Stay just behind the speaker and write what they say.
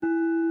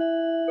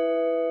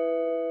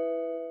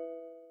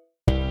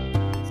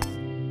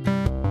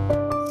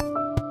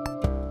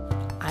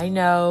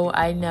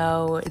I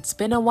know. It's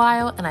been a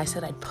while and I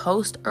said I'd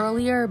post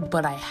earlier,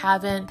 but I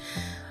haven't.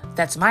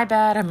 That's my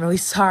bad. I'm really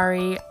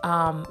sorry.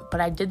 But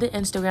I did the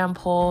Instagram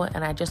poll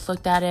and I just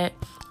looked at it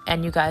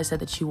and you guys said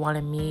that you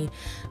wanted me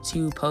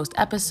to post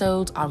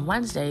episodes on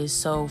Wednesdays.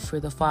 So for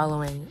the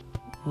following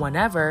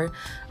whenever,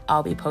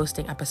 I'll be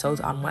posting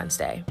episodes on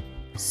Wednesday.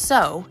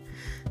 So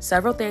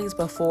several things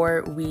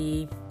before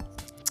we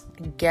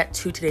get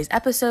to today's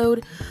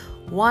episode.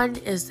 One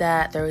is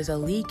that there is a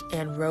leak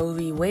and Roe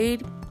v.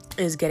 Wade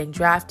is getting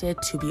drafted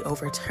to be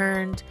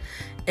overturned.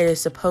 It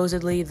is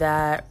supposedly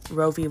that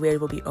Roe v.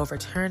 Wade will be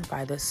overturned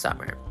by this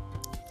summer.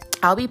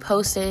 I'll be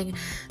posting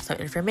some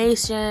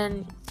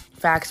information,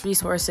 facts,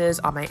 resources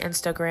on my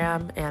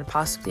Instagram and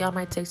possibly on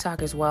my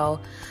TikTok as well.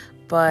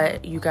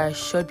 But you guys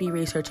should be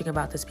researching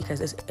about this because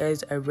this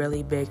is a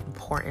really big,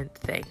 important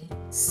thing.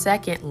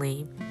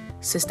 Secondly,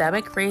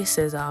 systemic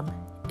racism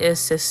is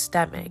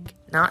systemic,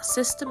 not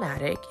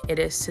systematic. It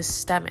is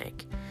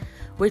systemic,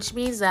 which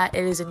means that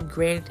it is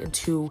ingrained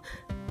into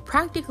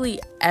practically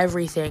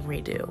everything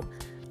we do.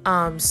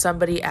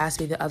 Somebody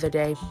asked me the other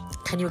day,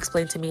 can you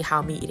explain to me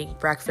how me eating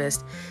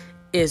breakfast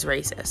is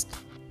racist?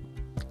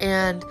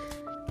 And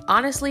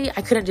honestly,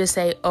 I couldn't just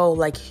say, oh,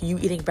 like you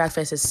eating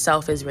breakfast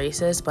itself is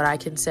racist, but I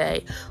can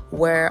say,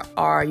 where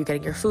are you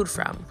getting your food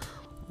from?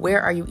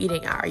 Where are you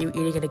eating at? Are you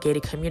eating in a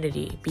gated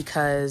community?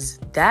 Because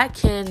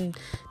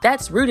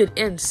that's rooted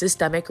in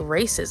systemic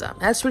racism.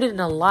 That's rooted in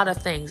a lot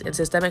of things, and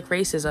systemic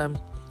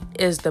racism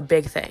is the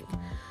big thing.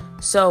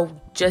 So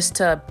just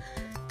to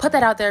put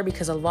that out there,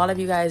 because a lot of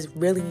you guys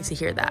really need to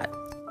hear that.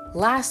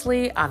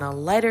 Lastly, on a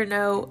lighter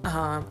note,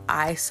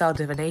 I sell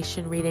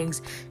divination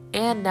readings,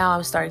 and now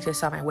I'm starting to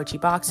sell my witchy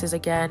boxes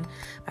again.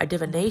 My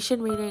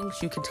divination readings,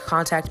 you can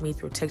contact me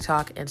through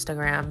TikTok,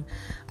 Instagram,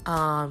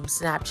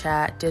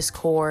 Snapchat,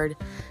 Discord,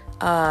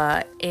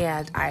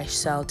 and I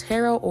sell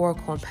tarot,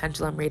 oracle, and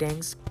pendulum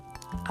readings.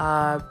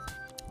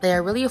 They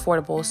are really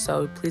affordable,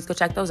 so please go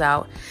check those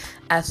out.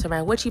 As for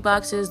my witchy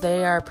boxes,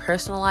 they are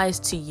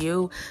personalized to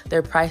you.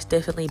 They're priced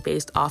differently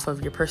based off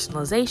of your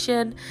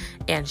personalization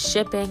and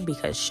shipping,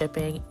 because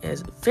shipping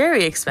is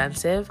very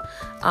expensive.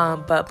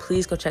 But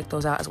please go check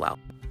those out as well.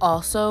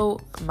 Also,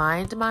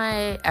 mind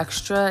my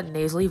extra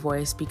nasally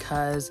voice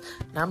because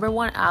number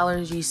one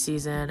allergy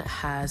season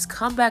has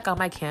come back on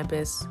my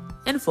campus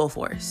in full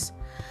force.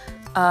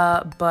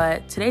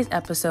 But today's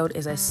episode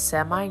is a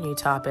semi-new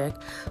topic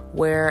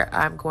where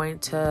I'm going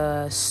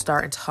to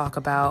start and talk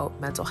about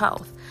mental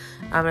health.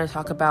 I'm going to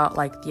talk about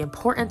like the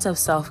importance of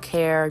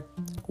self-care,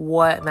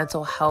 what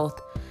mental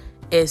health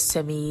is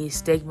to me,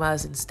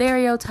 stigmas and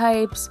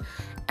stereotypes,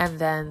 and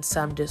then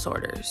some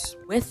disorders.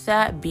 With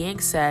that being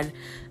said,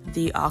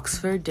 the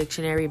Oxford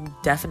Dictionary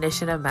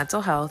definition of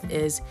mental health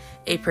is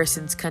a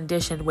person's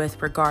condition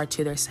with regard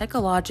to their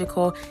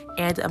psychological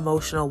and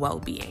emotional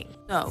well-being.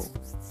 So,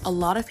 a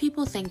lot of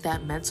people think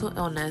that mental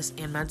illness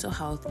and mental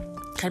health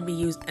can be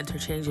used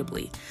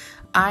interchangeably.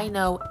 I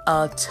know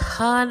a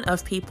ton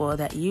of people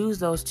that use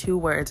those two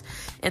words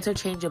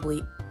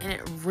interchangeably, and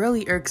it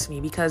really irks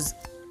me because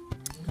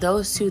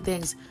those two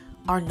things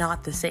are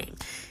not the same.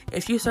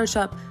 If you search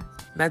up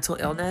mental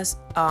illness,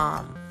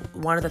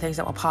 one of the things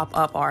that will pop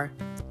up are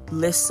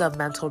lists of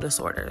mental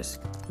disorders,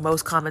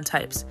 most common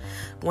types.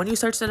 When you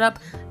search it up,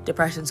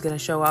 depression is going to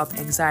show up,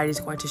 anxiety is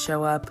going to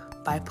show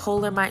up,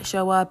 bipolar might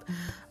show up,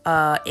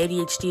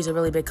 ADHD is a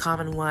really big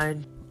common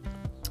one,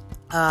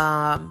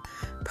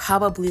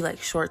 probably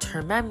like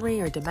short-term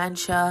memory or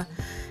dementia.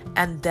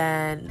 And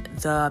then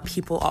the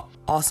people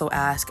also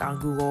ask on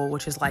Google,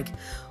 which is like,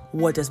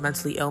 what does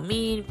mentally ill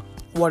mean?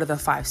 What are the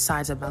 5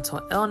 signs of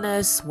mental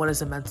illness? What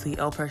is a mentally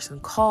ill person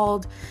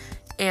called?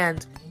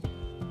 And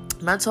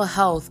mental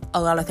health,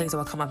 a lot of things that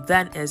will come up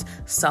then is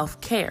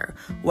self-care.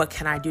 What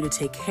can I do to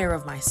take care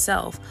of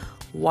myself?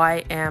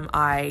 Why am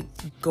I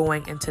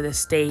going into this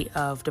state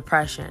of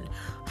depression?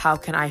 How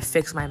can I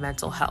fix my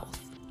mental health?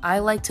 I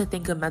like to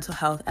think of mental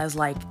health as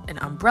like an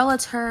umbrella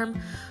term,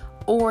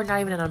 or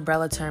not even an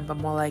umbrella term, but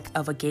more like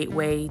of a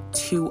gateway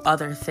to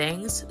other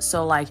things.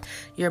 So like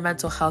your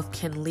mental health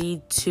can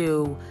lead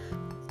to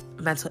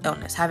mental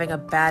illness. Having a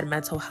bad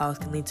mental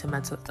health can lead to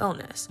mental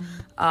illness.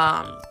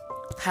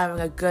 Having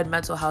a good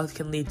mental health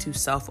can lead to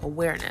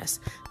self-awareness,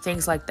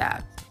 things like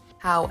that.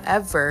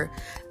 However,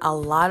 a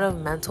lot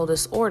of mental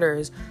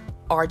disorders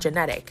are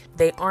genetic.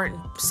 They aren't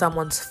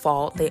someone's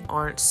fault. They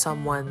aren't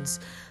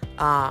someone's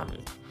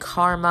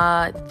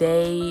karma.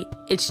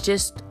 It's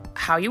just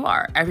how you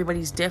are.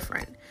 Everybody's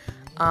different,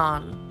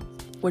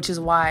 which is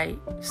why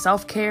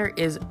self-care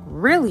is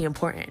really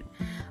important.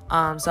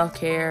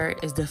 Self-care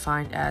is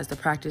defined as the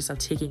practice of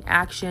taking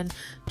action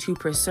to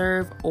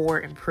preserve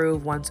or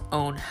improve one's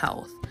own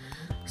health.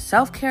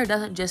 Self-care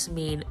doesn't just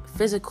mean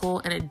physical,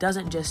 and it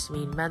doesn't just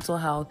mean mental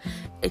health.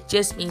 It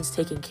just means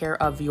taking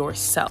care of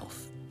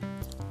yourself.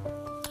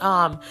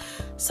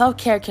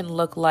 Self-care can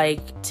look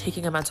like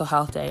taking a mental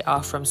health day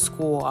off from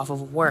school, off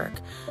of work,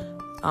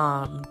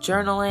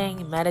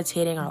 journaling,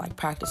 meditating, or like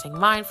practicing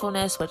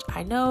mindfulness, which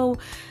I know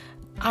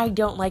I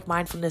don't like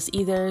mindfulness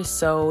either,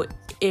 so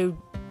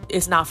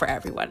it's not for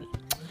everyone.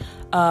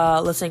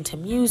 listening to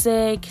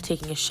music,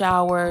 taking a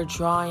shower,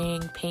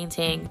 drawing,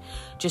 painting,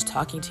 just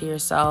talking to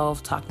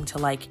yourself, talking to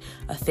like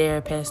a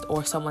therapist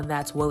or someone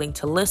that's willing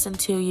to listen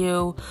to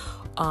you,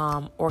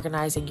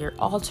 organizing your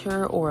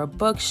altar or a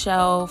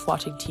bookshelf,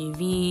 watching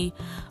TV,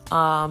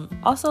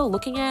 also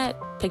looking at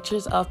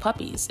pictures of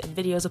puppies and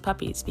videos of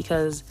puppies,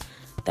 because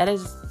that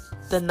is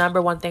the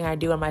number one thing I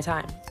do in my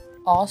time.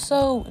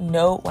 Also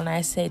note, when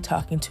I say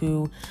talking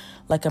to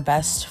like a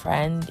best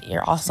friend,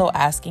 you're also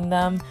asking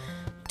them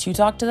to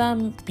talk to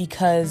them,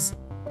 because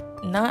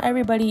not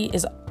everybody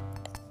is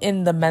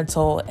in the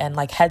mental and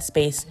like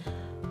headspace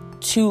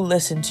to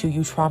listen to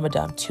you trauma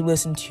dump, to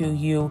listen to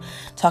you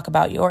talk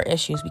about your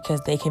issues,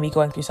 because they can be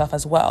going through stuff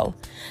as well.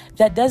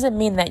 That doesn't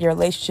mean that your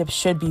relationship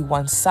should be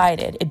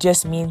one-sided. It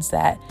just means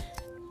that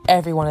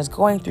everyone is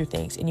going through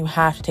things and you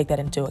have to take that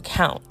into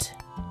account.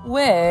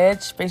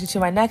 Which brings me to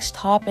my next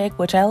topic,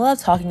 which I love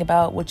talking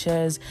about, which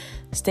is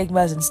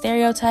stigmas and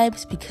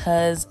stereotypes,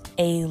 because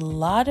a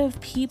lot of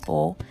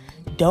people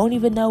don't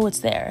even know it's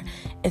there.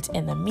 It's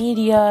in the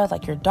media,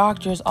 like your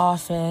doctor's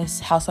office,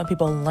 how some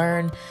people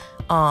learn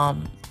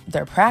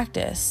their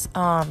practice.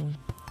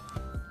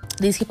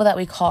 These people that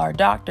we call our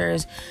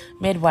doctors,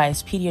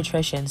 midwives,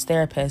 pediatricians,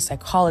 therapists,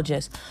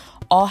 psychologists,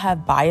 all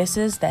have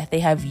biases that they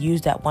have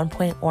used at one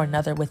point or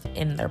another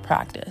within their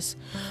practice.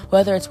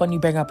 Whether it's when you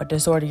bring up a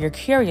disorder you're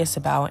curious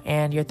about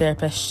and your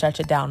therapist shuts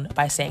it down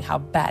by saying how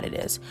bad it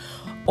is,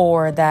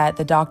 or that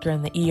the doctor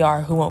in the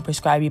ER who won't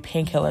prescribe you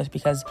painkillers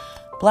because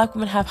Black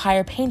women have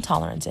higher pain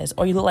tolerances,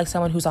 or you look like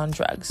someone who's on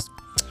drugs.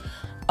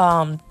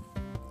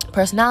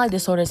 Personality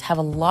disorders have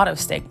a lot of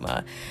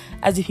stigma,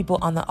 as do people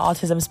on the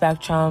autism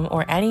spectrum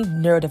or any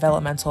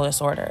neurodevelopmental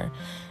disorder.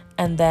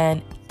 And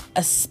then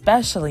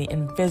especially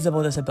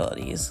invisible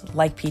disabilities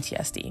like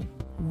PTSD,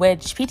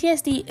 which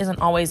PTSD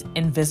isn't always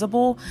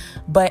invisible,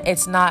 but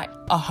it's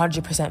not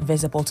 100%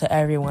 visible to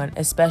everyone,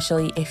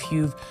 especially if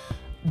you've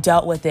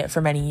dealt with it for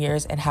many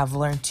years and have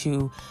learned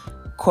to,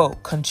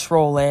 quote,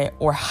 control it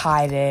or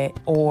hide it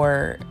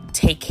or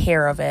take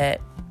care of it.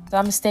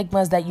 Some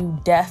stigmas that you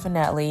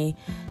definitely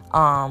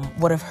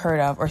would have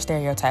heard of, or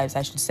stereotypes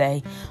I should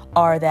say,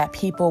 are that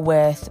people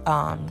with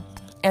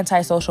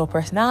antisocial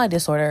personality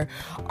disorder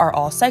are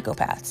all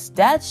psychopaths.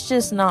 That's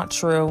just not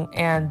true,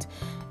 and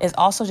is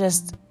also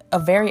just a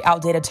very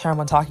outdated term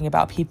when talking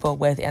about people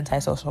with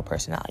antisocial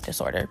personality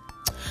disorder.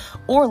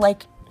 Or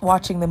like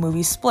watching the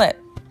movie Split,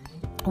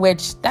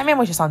 which that man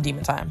was just on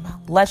demon time.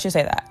 Let's just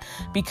say that,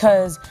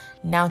 because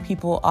now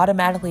people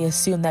automatically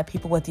assume that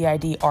people with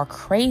DID are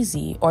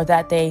crazy, or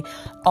that they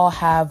all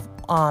have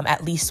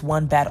at least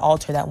one bad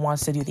alter that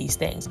wants to do these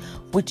things,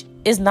 which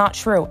is not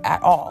true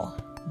at all.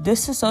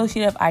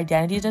 Dissociative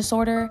identity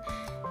disorder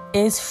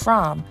is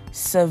from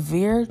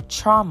severe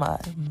trauma,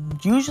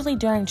 usually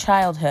during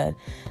childhood,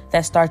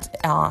 that starts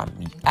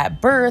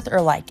at birth or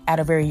like at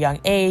a very young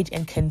age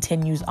and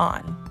continues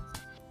on.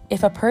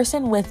 If a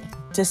person with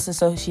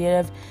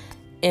dissociative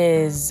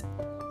is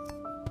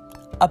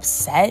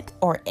upset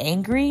or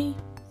angry,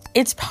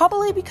 it's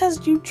probably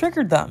because you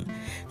triggered them.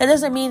 That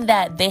doesn't mean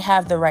that they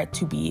have the right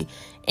to be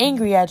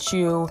angry at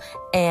you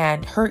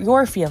and hurt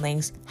your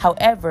feelings.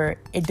 However,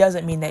 it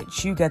doesn't mean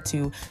that you get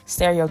to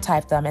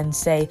stereotype them and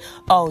say,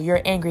 oh,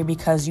 you're angry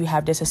because you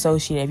have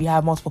dissociative, you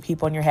have multiple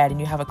people in your head, and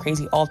you have a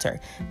crazy alter.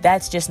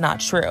 That's just not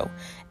true.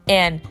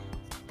 And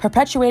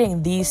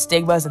perpetuating these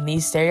stigmas and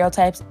these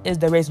stereotypes is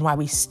the reason why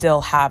we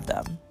still have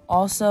them.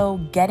 Also,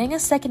 getting a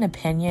second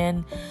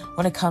opinion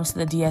when it comes to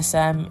the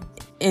DSM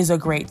is a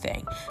great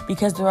thing,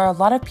 because there are a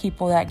lot of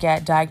people that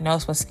get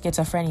diagnosed with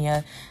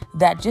schizophrenia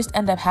that just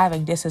end up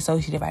having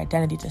dissociative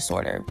identity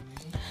disorder.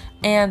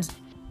 And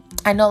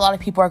I know a lot of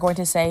people are going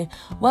to say,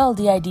 well,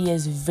 DID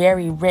is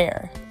very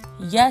rare.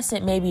 Yes,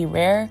 it may be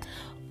rare,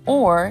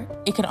 or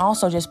it can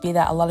also just be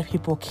that a lot of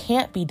people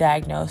can't be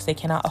diagnosed. They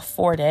cannot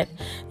afford it.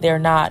 They're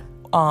not,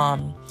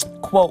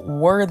 quote,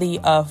 worthy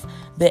of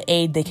the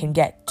aid they can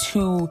get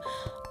to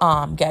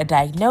get a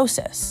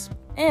diagnosis.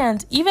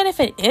 And even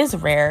if it is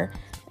rare,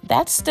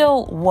 that's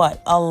still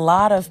a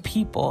lot of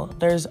people.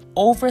 There's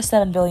over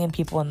 7 billion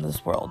people in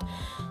this world.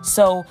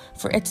 So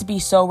for it to be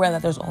so rare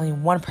that there's only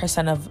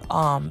 1%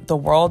 of the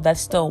world, that's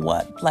still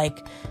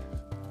like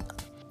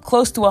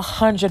close to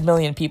 100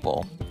 million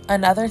people.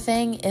 Another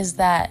thing is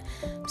that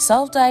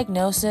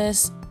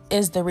self-diagnosis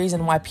is the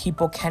reason why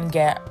people can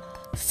get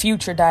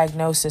future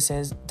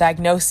diagnoses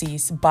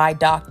by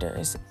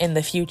doctors in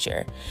the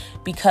future,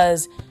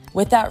 because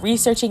without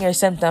researching your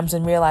symptoms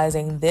and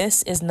realizing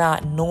this is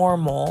not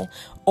normal,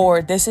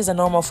 or this is a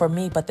normal for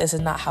me, but this is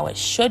not how it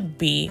should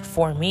be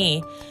for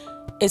me,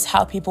 is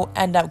how people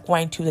end up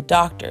going to the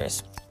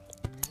doctors.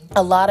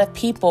 A lot of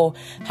people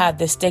have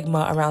this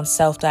stigma around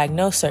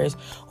self-diagnosers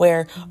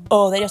where,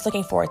 oh, they're just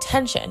looking for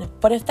attention.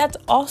 But if that's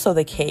also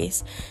the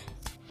case,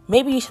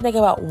 maybe you should think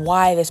about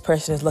why this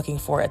person is looking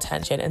for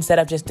attention instead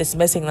of just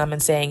dismissing them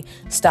and saying,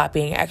 stop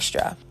being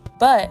extra.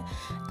 But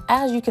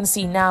as you can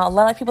see now, a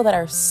lot of people that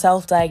are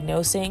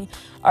self-diagnosing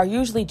are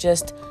usually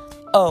just,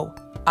 oh,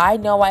 I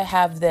know I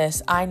have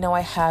this, I know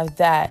I have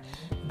that.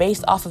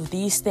 Based off of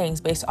these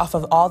things, based off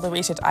of all the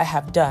research I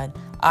have done,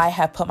 I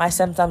have put my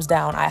symptoms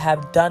down. I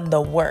have done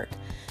the work.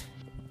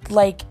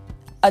 Like,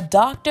 a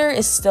doctor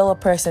is still a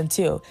person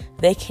too.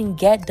 They can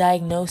get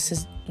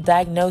diagnoses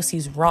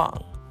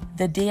wrong.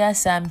 The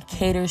DSM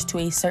caters to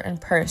a certain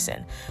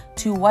person,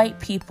 to white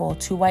people,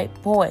 to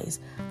white boys.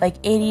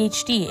 Like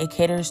ADHD, it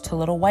caters to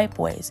little white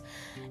boys.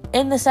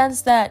 In the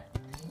sense that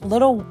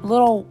little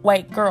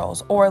white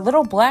girls or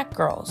little black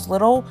girls,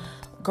 little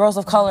girls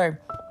of color,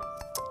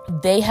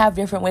 they have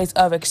different ways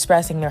of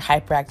expressing their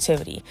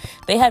hyperactivity.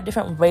 They have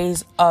different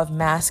ways of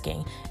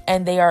masking,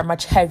 and they are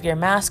much heavier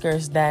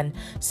maskers than,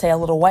 say, a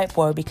little white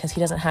boy, because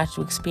he doesn't have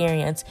to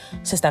experience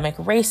systemic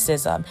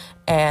racism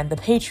and the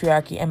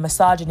patriarchy and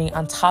misogyny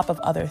on top of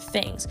other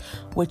things,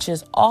 which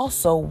is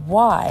also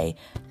why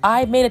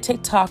I made a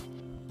TikTok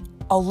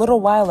a little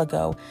while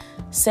ago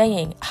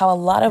saying how a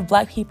lot of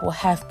Black people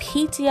have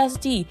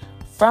PTSD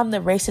from the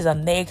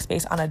racism they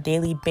experience on a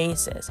daily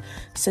basis.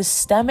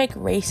 Systemic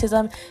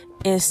racism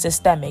is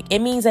systemic. It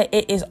means that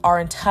it is our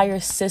entire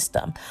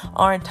system.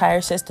 Our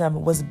entire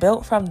system was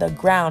built from the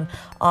ground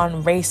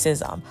on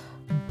racism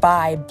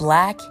by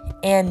Black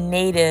and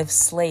Native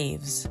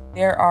slaves.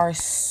 There are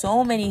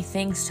so many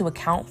things to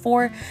account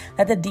for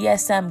that the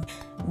DSM,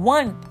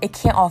 one, it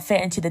can't all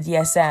fit into the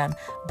DSM,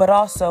 but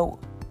also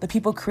the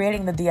people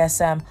creating the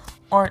DSM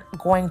aren't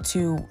going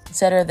to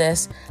consider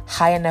this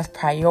high enough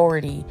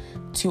priority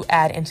to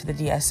add into the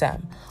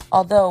DSM.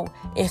 Although,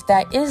 if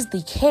that is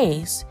the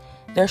case,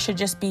 there should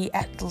just be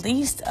at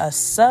least a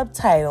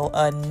subtitle,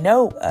 a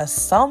note, a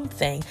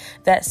something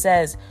that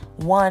says,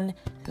 one,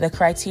 the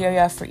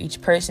criteria for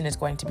each person is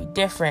going to be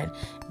different.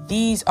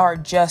 These are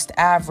just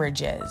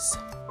averages.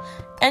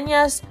 And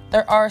yes,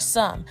 there are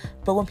some,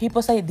 but when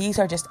people say these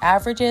are just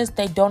averages,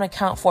 they don't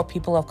account for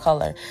people of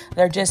color.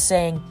 They're just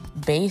saying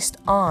based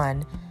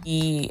on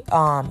the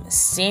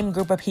same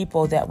group of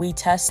people that we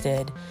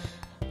tested,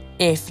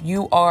 if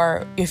you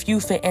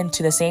fit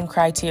into the same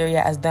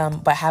criteria as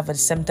them but have a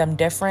symptom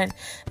different,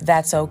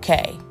 that's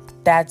okay.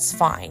 That's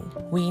fine.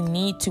 We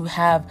need to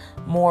have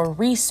more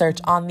research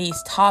on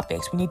these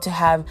topics. We need to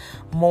have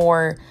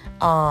more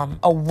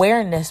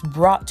awareness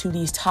brought to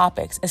these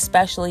topics,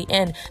 especially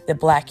in the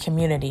Black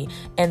community,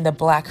 in the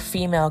Black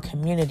female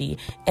community,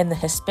 in the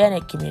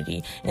Hispanic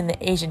community, in the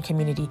Asian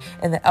community,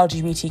 in the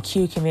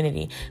LGBTQ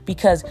community,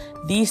 because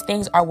these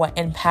things are what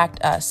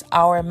impact us.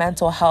 Our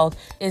mental health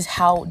is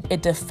how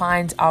it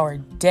defines our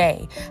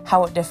day,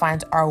 how it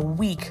defines our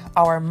week,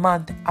 our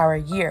month, our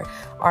year.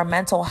 Our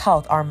mental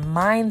health, our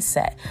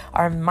mindset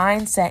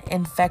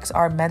infects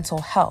our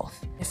mental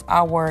health. If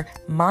our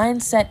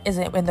mindset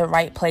isn't in the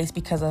right place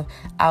because of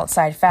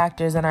outside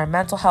factors, then our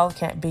mental health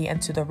can't be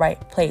into the right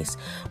place,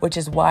 which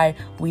is why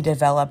we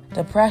develop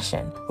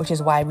depression, which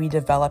is why we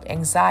develop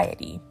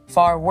anxiety,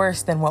 far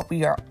worse than what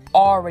we are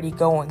already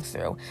going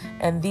through.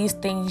 And these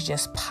things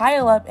just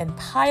pile up,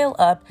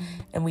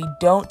 and we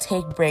don't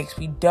take breaks.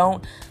 We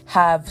don't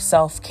have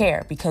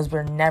self-care because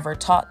we're never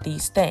taught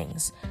these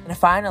things. And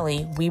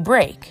finally, we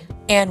break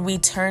and we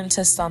turn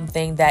to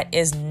something that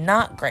is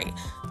not great,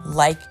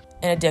 like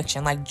an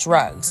addiction, like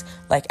drugs,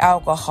 like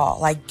alcohol,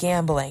 like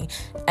gambling.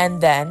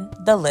 And then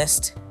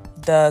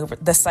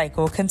the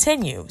cycle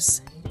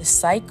continues. This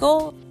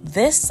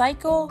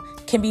cycle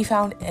can be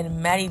found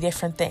in many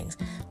different things,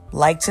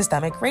 like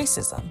systemic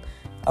racism,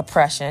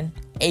 oppression,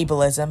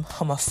 ableism,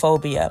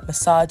 homophobia,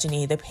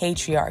 misogyny, the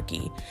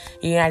patriarchy.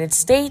 United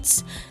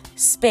States,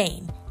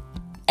 Spain,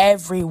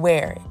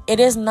 everywhere.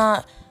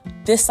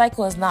 This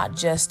cycle is not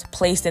just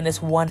placed in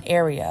this one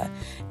area.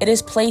 It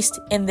is placed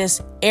in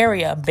this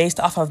area based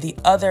off of the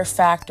other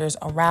factors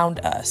around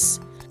us.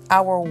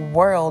 Our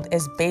world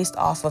is based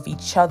off of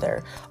each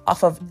other,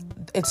 off of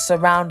its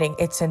surrounding,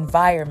 its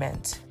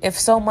environment. If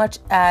so much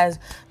as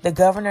the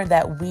governor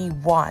that we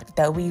want,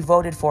 that we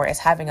voted for, is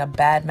having a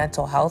bad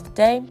mental health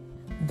day,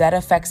 that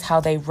affects how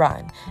they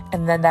run.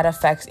 And then that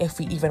affects if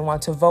we even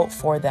want to vote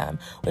for them,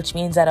 which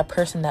means that a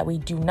person that we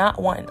do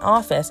not want in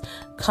office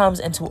comes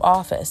into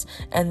office.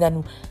 And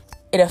then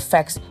it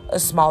affects a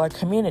smaller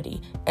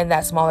community. And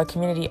that smaller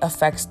community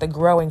affects the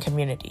growing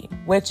community,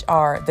 which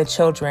are the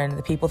children,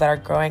 the people that are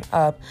growing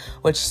up,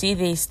 which see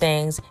these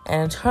things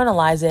and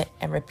internalize it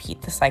and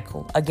repeat the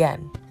cycle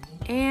again.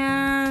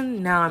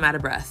 And now I'm out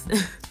of breath.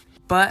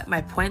 But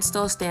my point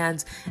still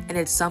stands, and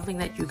it's something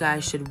that you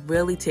guys should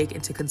really take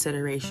into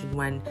consideration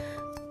when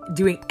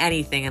doing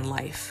anything in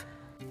life.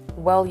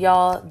 Well,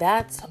 y'all,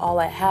 that's all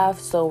I have,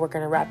 so we're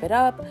going to wrap it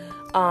up.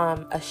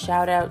 A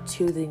shout out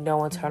to the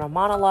No Internal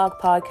Monologue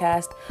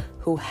podcast,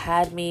 who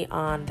had me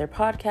on their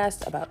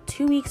podcast about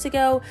 2 weeks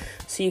ago.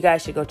 So you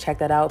guys should go check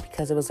that out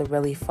because it was a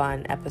really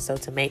fun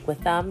episode to make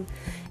with them.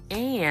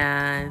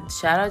 And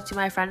shout out to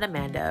my friend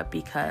Amanda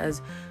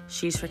because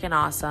she's freaking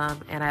awesome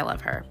and I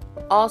love her.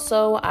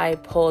 Also, I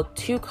pulled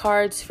 2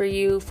 cards for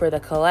you for the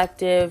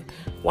collective,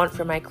 one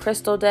for my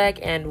crystal deck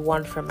and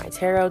one for my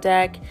tarot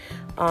deck.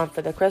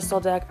 For the crystal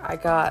deck, I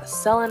got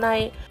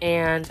selenite,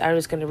 and I'm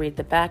just going to read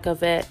the back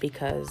of it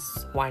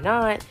because why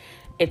not?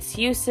 Its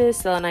uses: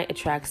 selenite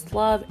attracts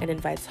love and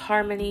invites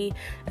harmony,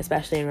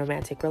 especially in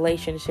romantic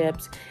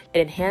relationships. It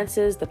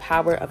enhances the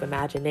power of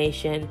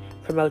imagination,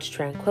 promotes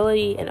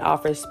tranquility, and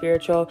offers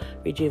spiritual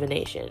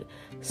rejuvenation.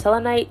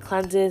 Selenite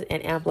cleanses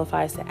and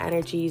amplifies the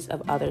energies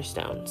of other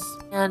stones.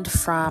 And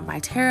from my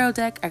tarot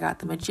deck, I got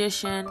the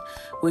Magician,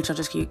 which I'll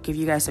just give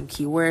you guys some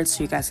keywords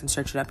so you guys can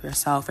search it up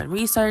yourself and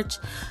research.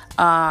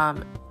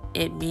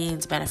 It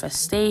means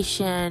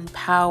manifestation,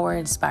 power,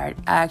 inspired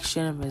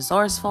action, and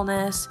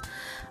resourcefulness.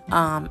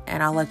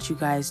 And I'll let you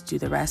guys do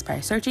the rest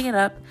by searching it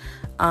up,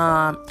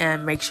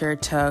 and make sure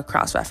to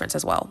cross-reference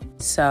as well.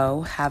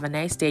 So have a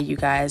nice day, you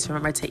guys.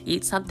 Remember to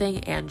eat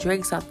something and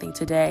drink something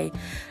today,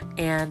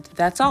 and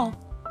that's all.